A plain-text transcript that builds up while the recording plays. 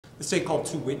The state called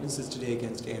 2 witnesses today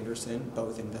against Anderson,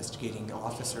 both investigating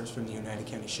officers from the United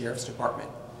County Sheriff's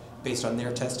Department. Based on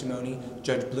their testimony,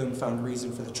 Judge Bloom found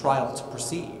reason for the trial to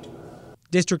proceed.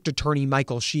 District Attorney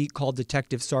Michael Sheet called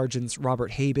Detective Sergeants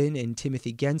Robert Haben and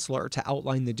Timothy Gensler to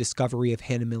outline the discovery of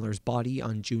Hannah Miller's body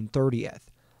on June 30th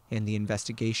and the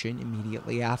investigation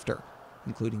immediately after,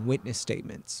 including witness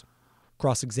statements.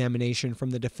 Cross-examination from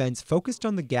the defense focused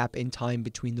on the gap in time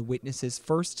between the witnesses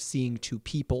first seeing 2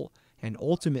 people and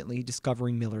ultimately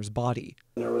discovering Miller's body.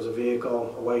 There was a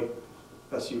vehicle, a white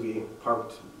SUV,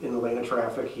 parked in the lane of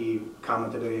traffic. He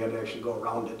commented that he had to actually go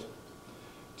around it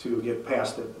to get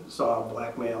past it. Saw a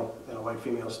black male and a white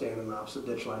female standing in the opposite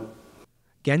ditch line.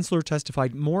 Gensler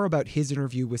testified more about his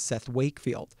interview with Seth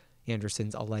Wakefield,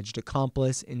 Anderson's alleged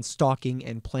accomplice in stalking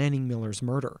and planning Miller's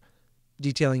murder,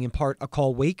 detailing in part a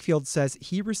call Wakefield says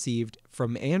he received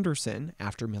from Anderson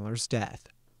after Miller's death.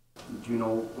 Do you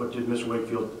know, what did Mr.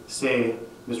 Wakefield say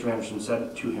Mr. Anderson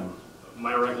said to him?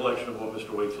 My recollection of what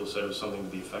Mr. Wakefield said was something to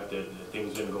the effect that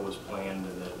things didn't go as planned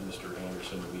and that Mr.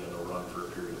 Anderson would be on the run for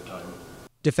a period of time.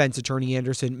 Defense attorney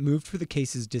Anderson moved for the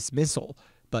case's dismissal,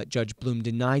 but Judge Bloom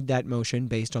denied that motion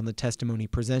based on the testimony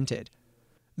presented.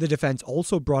 The defense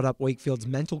also brought up Wakefield's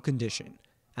mental condition,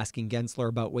 asking Gensler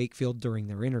about Wakefield during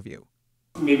their interview.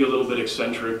 Maybe a little bit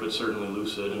eccentric, but certainly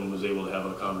lucid, and was able to have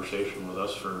a conversation with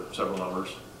us for several hours.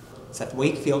 Seth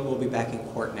Wakefield will be back in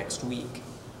court next week.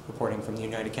 Reporting from the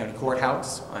United County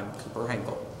Courthouse, I'm Cooper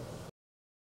Henkel.